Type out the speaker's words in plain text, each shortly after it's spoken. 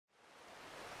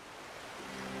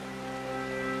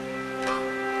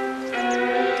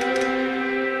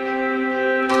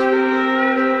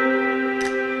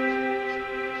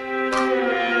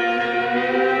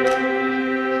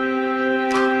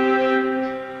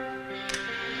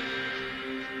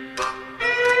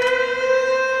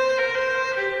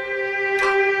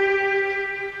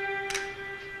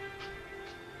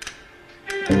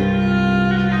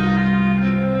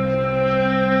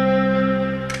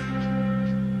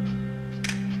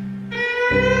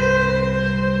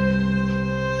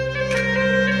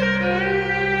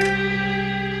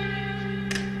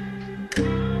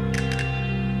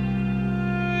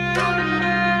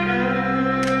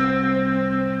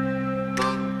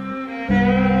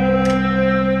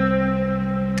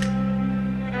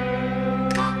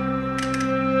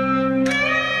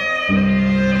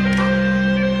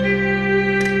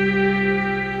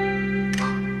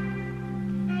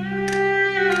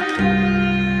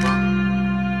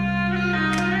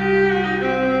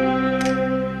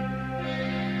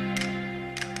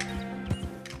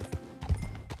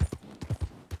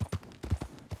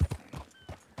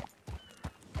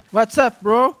What's up,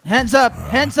 bro? Hands up!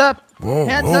 Hands up! Whoa,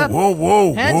 hands whoa, up! whoa,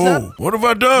 whoa, hands whoa! Up. What have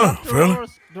I done, fella?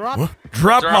 Drop. What?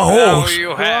 Drop my all horse.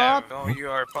 you have on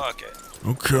your pocket.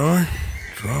 Okay.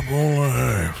 Drop all I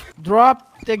have.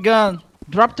 Drop the gun.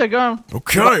 Drop the gun.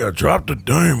 Okay, I dropped the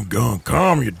damn gun.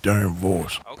 Calm your damn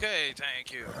voice. Okay,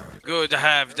 thank you. Good to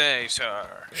have day, sir.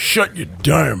 Shut your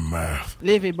damn mouth.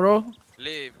 Leave it, bro.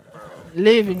 Leave, bro.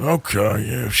 Leaving. Okay,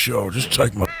 yeah, sure. Just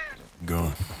take my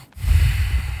gun.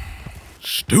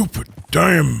 Stupid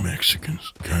damn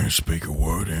Mexicans. Can't speak a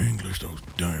word of English, those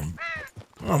damn...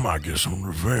 I might get some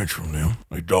revenge from them.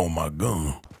 They stole my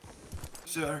gun.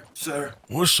 Sir.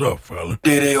 What's up, fella?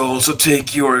 Did they also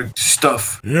take your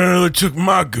stuff? Yeah, they took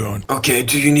my gun. Okay,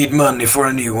 do you need money for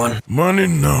a new one? Money?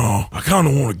 No. I kinda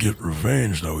wanna get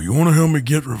revenge, though. You wanna help me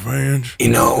get revenge? You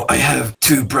know, I have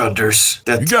 2 brothers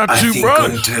that You got I 2 think brothers?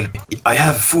 going to help me. I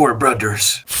have 4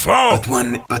 brothers. 4?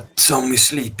 But some is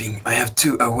sleeping. I have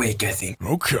 2 awake, I think.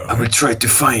 Okay. I will try to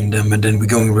find them and then we're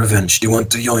going revenge. Do you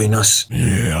want to join us?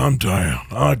 Yeah, I'm down.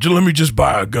 Alright, let me just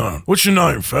buy a gun. What's your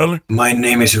name, fella? My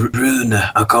name is Rune.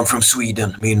 I come from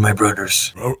Sweden, me and my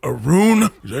brothers. Rune?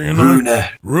 Is that your name? Rune.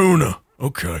 Rune.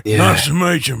 Okay. Yeah. Nice to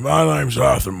meet you. My name's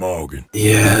Arthur Morgan.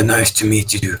 Yeah, nice to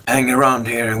meet you. Hang around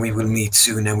here and we will meet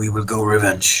soon and we will go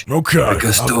revenge. Okay.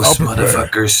 Because I'll those prepare.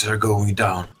 motherfuckers are going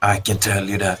down. I can tell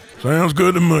you that. Sounds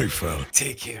good to me, fella.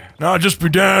 Take care. Now just be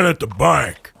down at the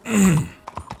bank.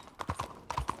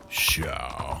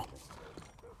 Sure.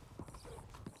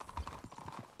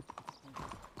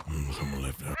 Someone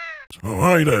left that.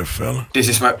 Oh, hey there, fella. This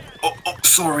is my... Oh,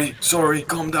 sorry.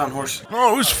 Calm down, horse.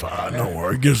 Oh, it's fine. Don't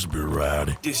worry. Gets to be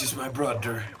rowdy. This is my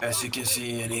brother, as you can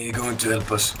see, and he's going to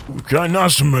help us. Okay,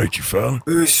 nice to meet you, fella.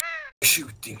 Who is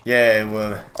shooting? Yeah,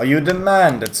 well, are you the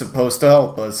man that's supposed to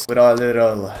help us with our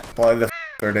little... Why the f***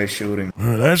 are they shooting?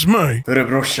 That's me. Hörru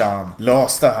brorsan,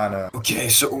 lås det här nu. Okay,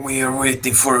 so we are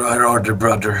waiting for our other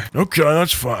brother. Okay,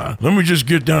 that's fine. Let me just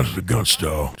get down to the gun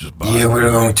store. Just buy Yeah, we're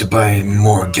going to buy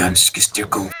more guns, because they're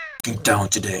going down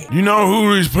today. You know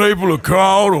who these people are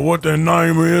called, or what their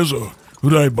name is, or who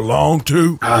they belong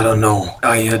to? I don't know.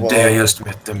 I just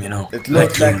met them, you know. It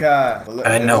looked like a...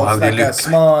 I know how they look.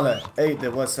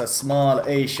 There was a small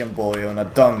Asian boy on a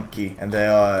donkey, and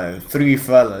there are 3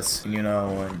 fellas, you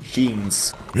know, in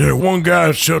jeans. Yeah, one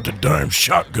guy shot the damn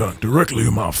shotgun directly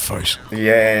in my face.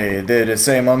 Yeah, they're the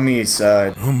same on me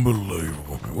side.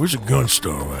 Unbelievable. Where's the gun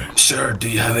store at? Sir, do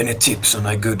you have any tips on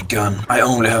a good gun? I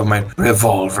only have my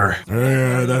revolver.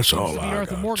 Yeah, that's all I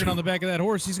Arthur got. Morgan on the back of that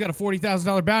horse. He's got a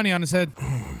 $40,000 bounty on his head.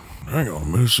 Hang on a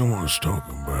minute, someone's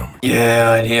talking about me.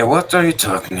 Yeah, what are you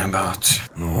talking about?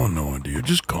 No, no idea.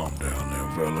 Just calm down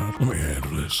there, fella. Let me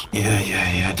handle this.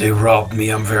 Yeah, they robbed me.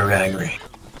 I'm very angry.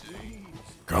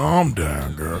 Calm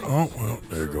down, girl. Oh, well,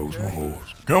 there goes my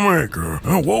horse. Come here, girl.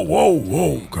 Oh,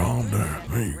 whoa. Calm down.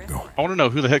 There you go. I want to know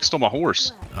who the heck stole my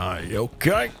horse. You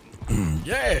okay?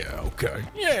 Yeah, okay.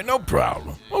 Yeah, no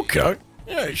problem. Okay.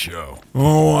 Yeah, sure.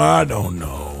 Oh, I don't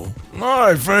know. All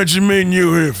right, fancy meeting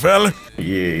you here, fella.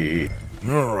 Yeah.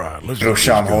 All right, let's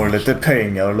Brorsan har lite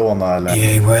pengar att låna eller?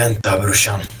 Yeah, vänta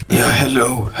brorsan. Yeah,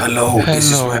 hello.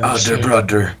 This is my other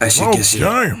brother, as you can see.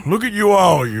 Damn, look at you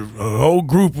all, you whole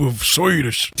group of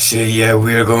Swedish. So yeah,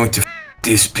 we are going to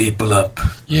these people up.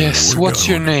 Yes, what's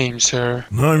your name, sir?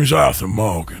 Name's Arthur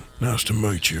Morgan. Nice to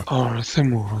meet you. Arthur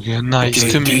Morgan,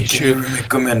 nice to meet Can you. you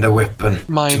recommend a weapon?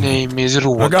 My name is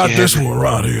Roger. I got this one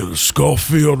right here, the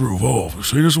Schofield revolver.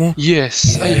 See this one?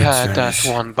 Yes, I had it's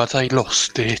that one, but I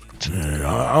lost it.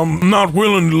 Yeah, I'm not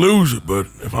willing to lose it, but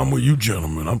if I'm with you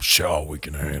gentlemen, I'm sure we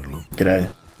can handle it. Grej.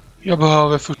 Jag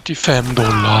behöver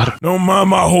 $45. Don't mind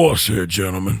my horse here,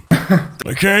 gentlemen.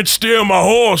 They can't steal my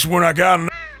horse when I got an...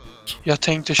 Jag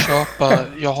tänkte köpa,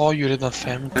 jag har ju redan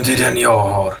 5. Det är den jag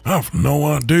har. I have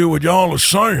no idea what y'all are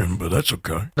saying, but that's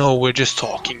okay. No, we're just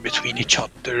talking between each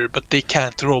other, but they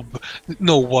can't rob.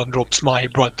 No one robs my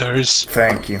brothers.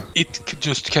 Thank you. It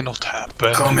just cannot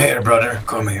happen. Come here, brother.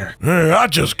 Come here. Yeah, I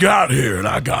just got here and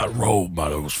I got rolled by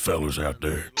those fellas out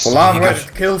there. Well, I'm ready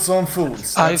to kill some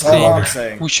fools. I That's all I'm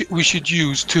think saying. we should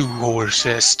use 2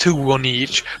 horses, 2 on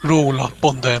each, roll up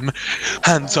on them.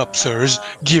 Hands up, sirs.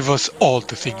 Give us all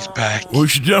the things back. back. We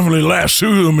should definitely lasso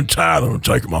them and tie them and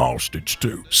take them hostage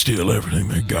too. Steal everything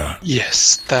they got.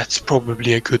 Yes, that's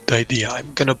probably a good idea.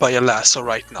 I'm gonna buy a lasso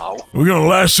right now. We're gonna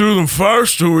lasso them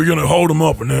first, or we're gonna hold them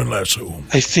up and then lasso them?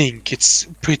 I think it's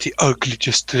pretty ugly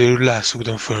just to lasso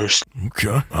them first.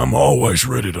 Okay. I'm always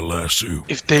ready to lasso.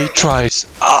 If they tries...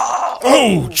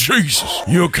 Oh, Jesus.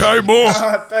 You okay, boy?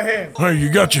 God damn. Hey, you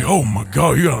got your... Oh, my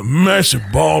God. You got a massive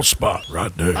bald spot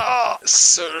right there.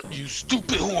 Sir, you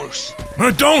stupid horse.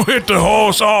 Hey, don't hit the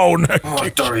horse all neck.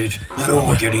 David.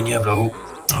 Roger, din jävla ho...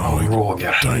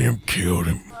 Roger. Damn, killed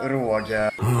him.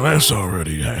 Roger. Well, that's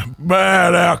already a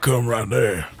bad outcome right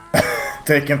there.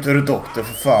 Take him to the doctor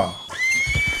för fan.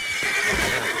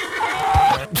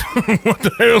 What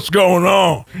the hell's going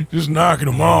on? Just knocking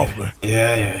him off there.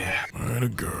 Yeah. That a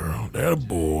girl, that a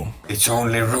boy. It's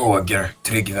only Roger,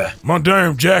 Tryggve. My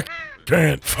damn jack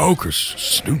can't focus.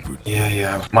 Stupid.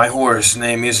 Yeah. My horse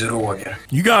name is Roger.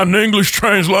 You got an English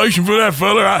translation for that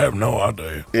fella? I have no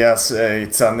idea. Yes,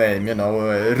 it's a name, you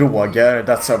know, Roger,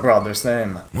 that's our brother's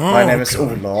name. My name is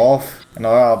Olaf. And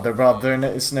our other brother,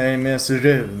 his name is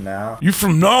Rune. You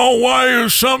from Norway or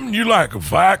something? You like a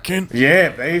Viking? Yeah,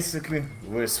 basically.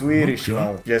 We're Swedish, you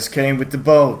know. Just came with the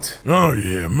boat. Oh,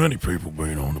 yeah. Many people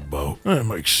been on the boat. That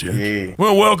makes sense. Yeah.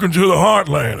 Well, welcome to the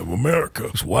heartland of America.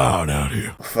 It's wild out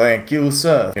here. Thank you,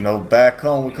 sir. You know, back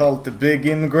home we call it the big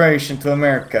immigration to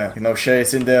America. You know,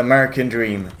 chasing the American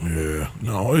dream. Yeah,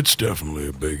 no, it's definitely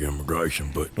a big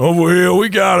immigration, but over here we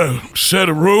got a set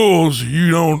of rules you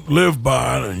don't live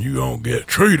by and you don't get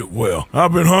treated well.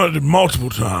 I've been hunted multiple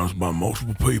times by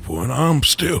multiple people and I'm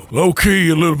still low-key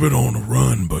a little bit on the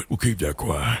run, but we'll keep that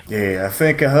quiet. Yeah, I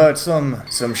think I heard some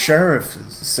sheriff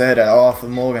said that Arthur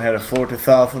Morgan had a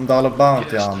 $40,000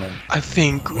 bounty on him. I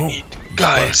think we need...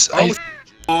 Guys,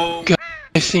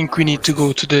 I think we need to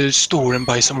go to the store and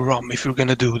buy some rum if you're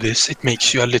gonna do this. It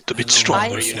makes you a little bit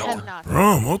stronger, you know.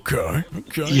 Rum, okay.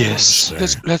 Yes,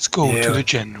 let's go to the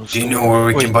general store. Do you know where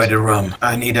we can buy the rum?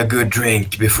 I need a good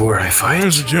drink before I fight.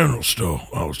 Where's the general store?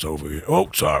 Oh, it's over here. Oh,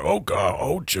 sorry. Oh, God.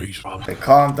 Oh, jeez. Hey,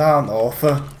 calm down,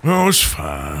 Arthur. No, it's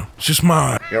fine. It's just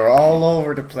my... You're all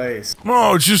over the place.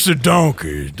 No, it's just a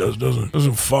donkey. It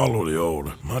doesn't follow the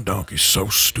order. My donkey's so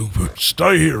stupid.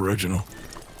 Stay here, Reginald.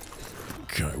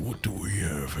 Okay, what do we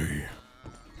have here?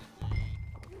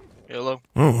 Hello.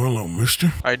 Oh, hello, mister.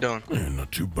 How you doing? Yeah,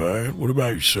 not too bad. What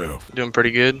about yourself? Doing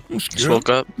pretty good. That's Just good. woke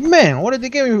up. Man, what did they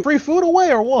give me? Free food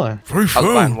away or what? Free I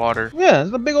was buying food? water. Yeah,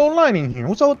 there's a big old line in here.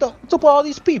 What's up with all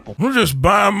these people? I'm just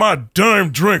buying my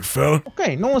damn drink, fella.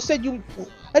 Okay, no one said you...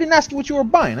 I didn't ask you what you were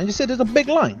buying. I just said there's a big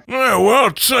line. Yeah,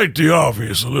 well, take the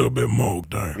obvious a little bit more,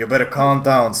 damn. You better calm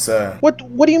down, sir. What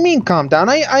do you mean calm down?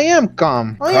 I am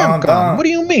calm. I am Calm calm. down. What do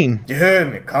you mean? You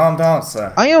heard me. Calm down,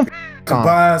 sir. I am Come calm.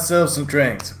 buy ourselves some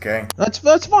drinks, okay? That's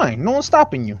fine. No one's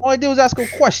stopping you. All I did was ask a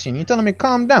question. You're telling me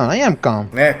calm down. I am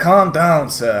calm. Yeah, calm down,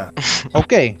 sir.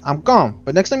 Okay, I'm calm.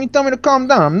 But next time you tell me to calm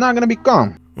down, I'm not gonna be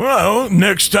calm. Well,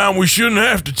 next time we shouldn't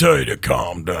have to tell you to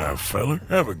calm down, fella.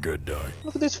 Have a good day.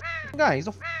 Look at this guy. He's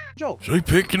a joke. Is he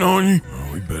picking on you?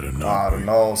 Oh, we better not. I don't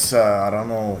know, sir. I don't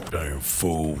know. Damn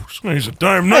fools. He's a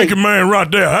damn naked man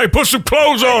right there. Hey, put some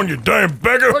clothes on, you damn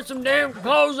beggar. Put some damn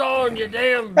clothes on, you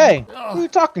damn... Hey, who are you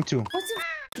talking to? What's your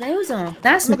clothes on?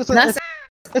 That's Look, it's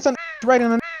an right in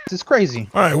the It's crazy.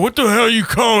 Hey, what the hell are you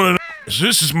calling an ass?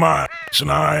 This is my ass, and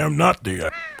I am not the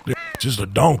ass. The ass is a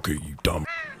donkey, you dumb.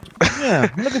 Yeah,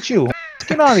 look at you.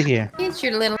 Get out of here. Get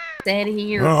your little out of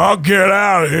here. Well, I'll get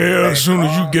out of here as soon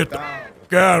as you get the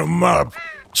f out of my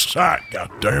sight,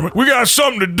 goddammit. We got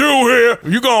something to do here.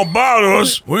 You gonna bother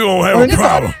us, we gonna have a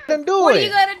problem. Then do What it. are you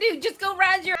gonna do? Just go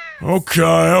ride your...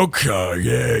 Okay.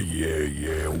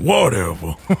 Yeah.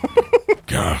 Whatever.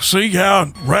 God, see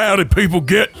how rowdy people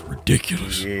get? It's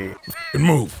ridiculous. Yeah. And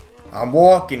move. I'm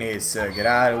walking here, sir. Get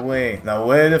out of the way. Now,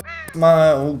 where the f***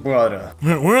 my old brother?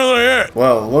 Man, where are they at?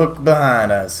 Well, look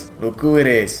behind us. Look who it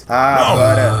is. Hi,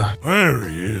 brother. There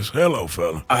he is. Hello,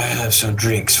 fella. I have some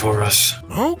drinks for us.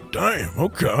 Oh, damn.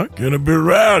 Okay. Getting a bit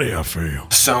rowdy, I feel.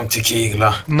 Some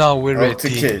tequila. Now we're Oh, ready.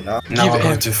 tequila. Now I'm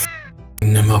going to f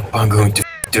them up. I'm going to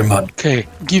f their mud. Okay,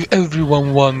 give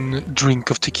everyone one drink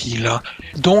of tequila.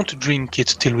 Don't drink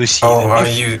it till we see Oh, them. are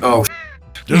If you... Oh,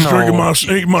 Just No. drinking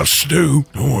my stew.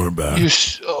 Don't worry about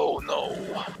it. oh no.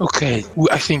 Okay,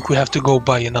 I think we have to go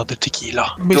buy another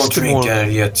tequila. don't Mr. drink Moore.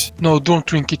 yet. No, don't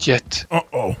drink it yet.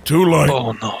 Uh-oh. Too late.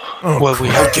 Oh no. Oh, Well, we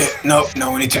have Okay, no,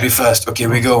 we need to be fast. Okay,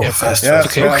 we go fast. Yeah,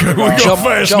 Okay, right, we right. go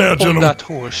fast now, jump on gentlemen. that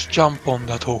horse. Jump on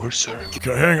that horse, sir.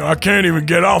 Okay, hang on. I can't even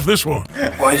get off this one.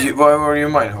 Why were you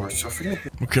my horse? I forget.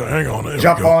 Okay, hang on. There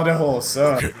Jump we go. on the horse,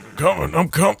 sir. Okay, coming. I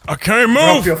can't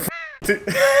Drop move. your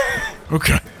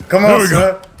Okay. Come There on, we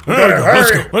sir. go. There we go.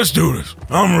 Let's go. Let's do this.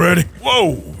 I'm ready.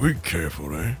 Whoa, be careful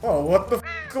there. Oh, what the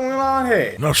going on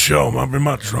here? Not sure, might be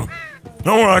my trunk.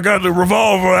 Don't worry, I got the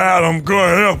revolver out. I'm going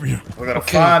to help you. We're gonna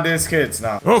find these kids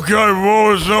now. Okay,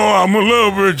 boys, so I'm a little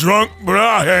bit drunk, but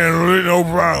I'll handle it, no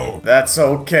problem. That's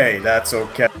okay, that's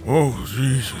okay. Oh,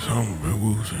 Jesus, I'm a bit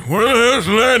woozy. Where the hell's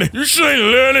Lenny? You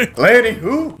seen Lenny? Lenny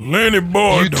who? Lenny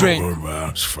boy, You don't drink. worry about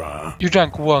it, it's fine. You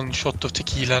drank 1 shot of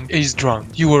tequila and is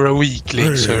drunk. You were a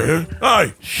weakling, sir.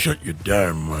 Hey, shut your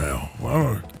damn mouth.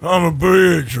 I'm a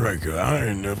beer drinker. I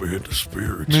ain't never hit the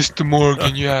spirits. Mr.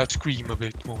 Morgan, you have to scream a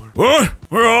bit more. What?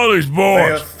 Where are all these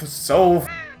They're boys? so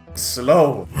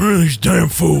slow. Where are these damn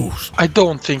fools? I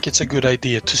don't think it's a good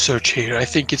idea to search here. I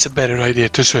think it's a better idea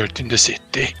to search in the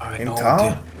city. In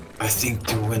town? I think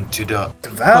they went to the... The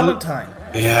Valentine.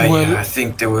 Yeah, I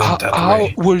think they went that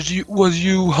way. Was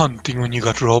you hunting when you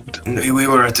got robbed? We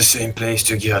were at the same place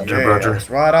together, Yeah, brother. it's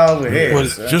right over here. Well,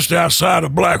 sir. Just outside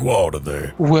of Blackwater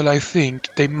there. Well, I think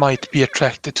they might be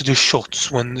attracted to the shots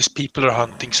when these people are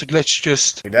hunting, so let's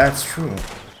just... That's true.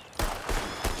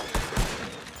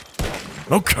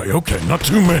 Okay, not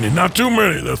too many.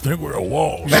 They'll think we're a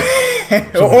walls.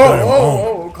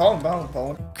 Oh, calm down,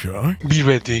 Paul. Okay. Be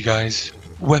ready, guys.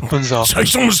 Weapons up. Hey,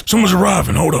 someone's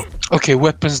arriving. Hold up. Okay,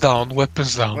 weapons down,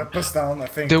 weapons down. Weapons down, I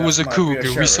think There that was a might be cougar.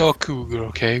 We sheriff. saw a cougar,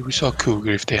 okay? We saw a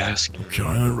cougar if they ask. Okay,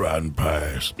 I'm riding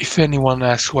past. If anyone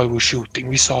asks why we're shooting,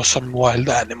 we saw some wild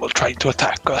animal trying to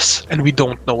attack us. And we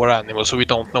don't know our animal, so we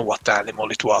don't know what animal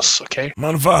it was, okay?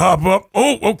 Mind if I hop up?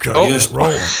 Oh, okay. Yes.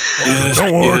 Roll. Yes,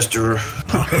 Don't worry. yes, sir.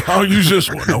 I'll use this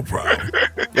one, no problem.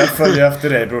 Jag följer efter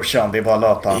dig brorsan, det är bara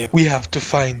löpa. We have to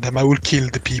find them. I will kill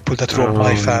the people that robbed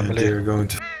my family. They're going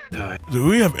to die. Do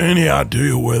we have any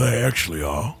idea where they actually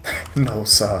are? No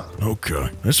sir. Okay,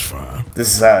 that's fine.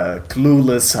 This is a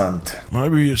clueless hunt.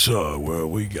 Maybe it's where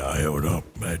we got held up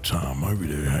that time. Maybe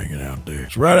they're hanging out there.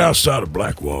 It's right outside of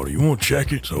Blackwater. You want to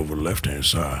check it? It's over the left-hand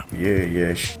side.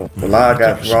 Yeah, sure. Well, I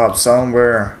got robbed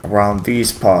somewhere around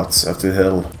these parts of the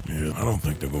hill. Yeah, I don't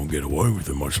think they're gonna get away with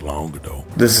it much longer, though.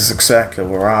 This is exactly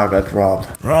where I got robbed.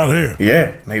 Right here.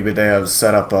 Yeah, maybe they have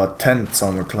set up a tent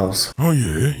somewhere close. Oh,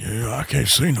 yeah. I can't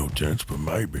see no tents, but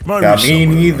maybe. Yeah, me somewhere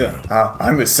neither. around.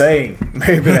 I'm just saying,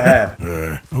 maybe they have.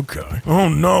 Yeah, okay. Oh,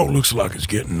 no, looks like it's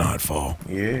getting nightfall.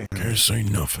 Yeah. Can't see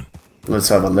nothing. Let's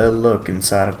have a little look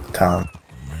inside of the town.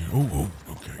 Oh,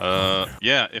 okay.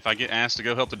 Yeah, if I get asked to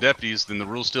go help the deputies, then the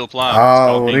rules still apply. It's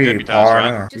called being deputized, right?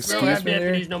 Partner. We don't have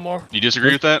deputies no more. You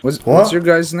disagree with that? What's your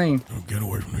guy's name? Oh, get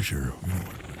away from the sheriff.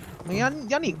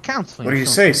 Y'all need counseling. What do you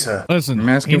say, sir? Listen, I'm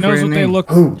asking he for knows your what name. they look.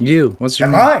 Who? You. What's your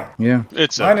Am name? I? Yeah.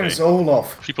 It's My okay. name is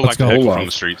Olaf. People like Let's to go, heckle Olaf. from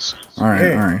the streets. All right,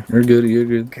 Hey. all right. You're good. You're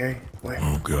good. Okay, wait.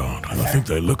 Oh, God. I think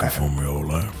they're looking for me,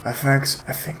 Olaf. I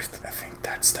think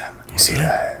that's them. You see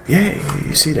that? Yeah,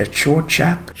 you see that short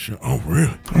chap? Oh,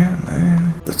 really? Yeah,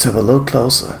 man. Let's have a look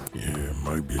closer. Yeah,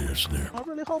 maybe it's there. I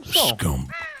really hope The so. scum.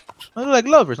 They look like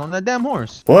lovers on that damn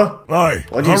horse. What? Hey,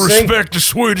 What'd you I say? respect the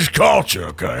Swedish culture,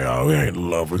 okay? We ain't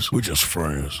lovers. We're just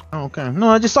friends. Okay. No,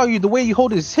 I just saw you the way you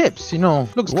hold his hips. You know,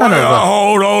 looks Why kind of. I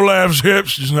hold Olaf's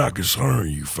hips does not concern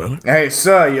you, fella. Hey,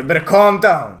 sir, you better calm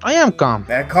down. I am calm.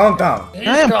 Now, calm down. He's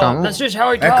I am calm. calm. That's just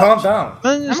how he Now, talks. calm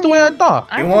down. That's the way I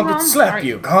thought. He wanted to slap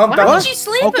you. Calm Why down. don't you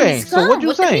sleep Okay, him? so what'd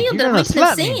you say? You're gonna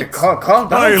slap me. Calm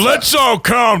down. Hey, sir. let's all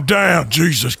calm down,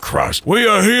 Jesus Christ. We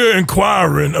are here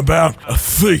inquiring about a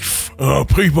thief.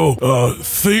 People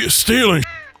stealing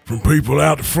from people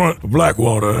out the front of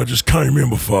Blackwater. I just came in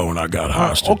before and I got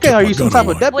hostage. Okay, took are my you some gun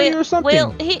type of away. deputy or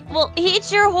something?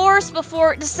 hit your horse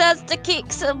before it decides to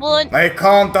kick someone. Hey,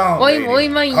 calm down. Wait, lady.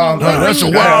 wait, wait, Calm wait, No, down. that's a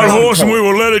wait. wild Yeah, horse and we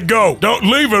will let it go. Don't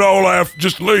leave it, Olaf.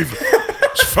 Just leave it.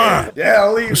 It's fine. Yeah,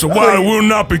 I'll leave. It's a I'll wild. It leave. will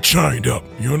not be chained up.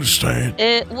 You understand?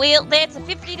 Well, that's a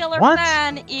 $50 What?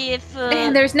 fine if.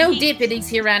 Man, there's no deputies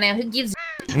here right now. Who gives?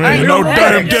 Ain't no don't damn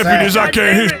have it. deputies. I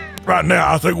can't hear right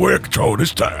now. I think we're in control of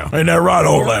this town. Ain't that right,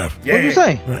 Olaf? What'd you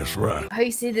say? That's right. Oh,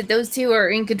 he said that those two are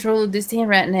in control of this town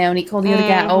right now, and he called the other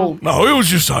guy old. No, it was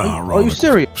just an ironic you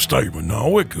serious? statement. No,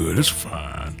 we're good. It's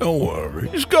fine. Don't worry.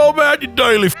 Just go about your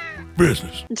daily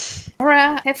business. All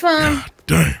right, have fun.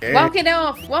 Damn. Walk it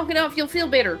off. Walk it off. You'll feel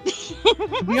better.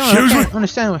 To be honest, I Excuse can't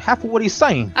understand half of what he's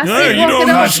saying. I Yeah, said you walk don't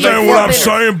it off. understand You'll what feel I'm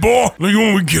better. saying, boy. You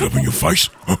want me to get up in your face?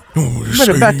 Huh? You want me to You say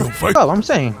better it back in the your face? up. I'm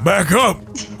saying. Back up?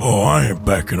 Oh, I ain't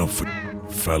backing up for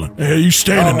fella. Yeah, you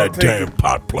stand in Oh, that take damn it.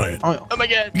 pot plant. Oh, Oh my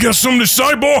god. You got something to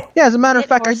say, boy? yeah, as a matter of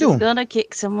fact, I Horse do. is gonna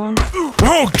kick someone.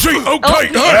 Oh, gee, okay. Oh,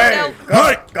 yeah. Hey, Hey,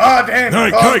 hey, goddamn,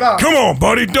 hey, calm hey, down. come on,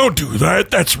 buddy. Don't do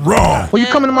that. That's wrong. Well, you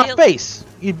coming to my Will- face.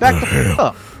 You back the hell?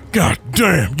 up. God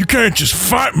damn, you can't just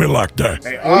fight me like that.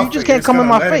 Hey, Well, you just can't come in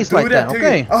my face like that,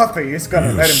 okay? Arthur, you're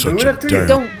gonna let him do that to you?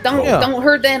 Don't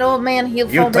hurt that old man. He'll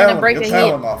fall down and break a hip.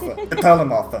 Tell him, Arthur. Tell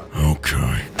him, Arthur.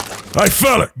 Okay. Hey,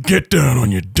 fella, get down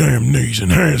on your damn knees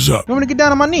and hands up. You want me to get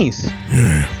down on my knees?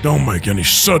 Yeah, don't make any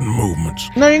sudden movements.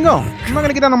 There you go. I'm not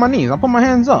gonna get down on my knees. I'll put my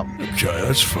hands up. Okay,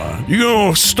 that's fine. You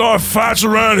gonna start fights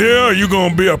around here, or you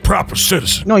gonna be a proper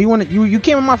citizen? No, you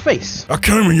came in my face. I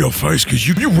came in your face because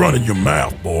you running your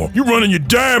mouth, boy. You running your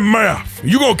damn mouth.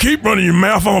 You gonna keep running your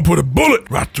mouth, I'm gonna put a bullet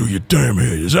right through your damn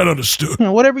head. Is that understood?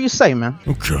 Yeah, whatever you say, man.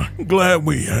 Okay, I'm glad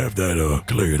we have that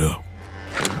cleared up.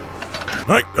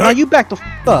 Hey, now you back the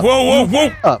up. Whoa.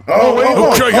 Up. Oh,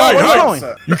 wait, okay,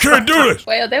 hey. You can't do this.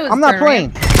 Well, that was I'm not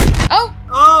playing. Oh!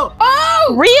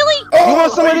 Really? You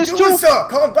want some of this too?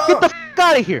 Calm down. Get the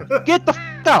out of here. Get the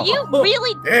out. You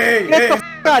really? Hey, Get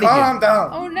the out of here. Calm down.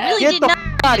 Oh no! Really Get did the not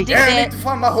out of do here. I that. need to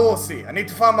find my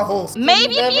horsey.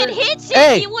 Maybe if you'd hit him,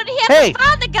 Hey, you wouldn't have to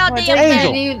find the goddamn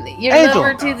Angel. thing. You're Angel,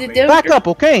 lower to the doctor. back up,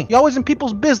 okay? You're always in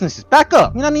people's businesses. Back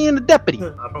up. You're not even the deputy.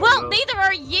 Well, neither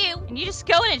are you. And you just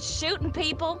going and shooting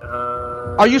people.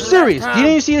 Are you serious? You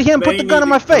didn't see him put the gun in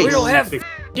my face. We don't have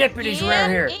deputies around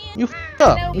here. You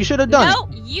up. You should have done No,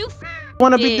 it. you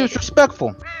Want to be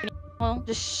disrespectful? well,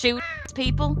 just shoot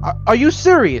people. Are you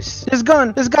serious? This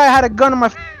guy had a gun in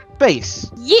my face.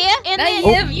 Yeah, and Now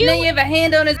then you have a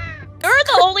hand on his. you're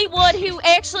the only one who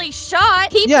actually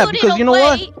shot. He Yeah, put because it you know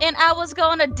away, what? and I was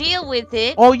gonna deal with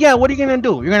it. Oh yeah, what are you gonna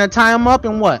do? You're gonna tie him up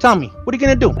and what? Tell me, what are you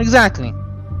gonna do? Exactly.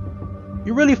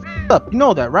 You really up. You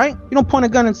know that, right? You don't point a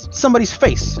gun in somebody's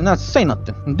face and not say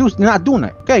nothing. And you're not doing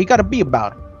that. Okay, you gotta be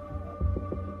about it.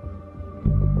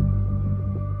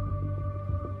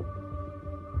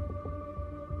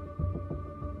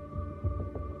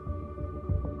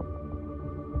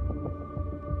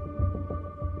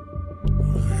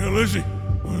 Where the hell is he?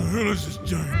 Where the hell is this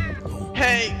giant? Oh.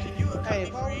 Hey, can you? Hey,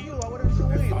 if I were you, I would have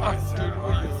been Arthur,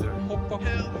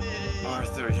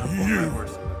 Yeah.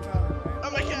 oh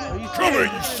my God! Come here,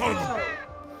 you son of a...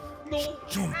 No.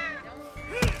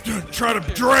 Try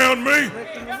to drown me?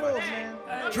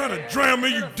 Try to drown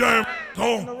me, you damn...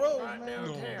 Oh.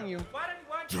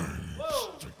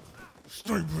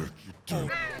 Stay back, you damn...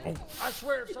 Oh. I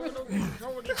swear, if someone don't get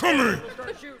control of this, Come here.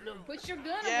 start shooting them. Put your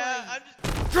gun Yeah, away.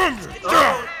 Come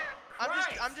here.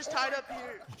 I'm just tied up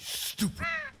here. Stupid.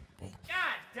 Oh,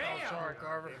 sorry,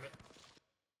 Carver.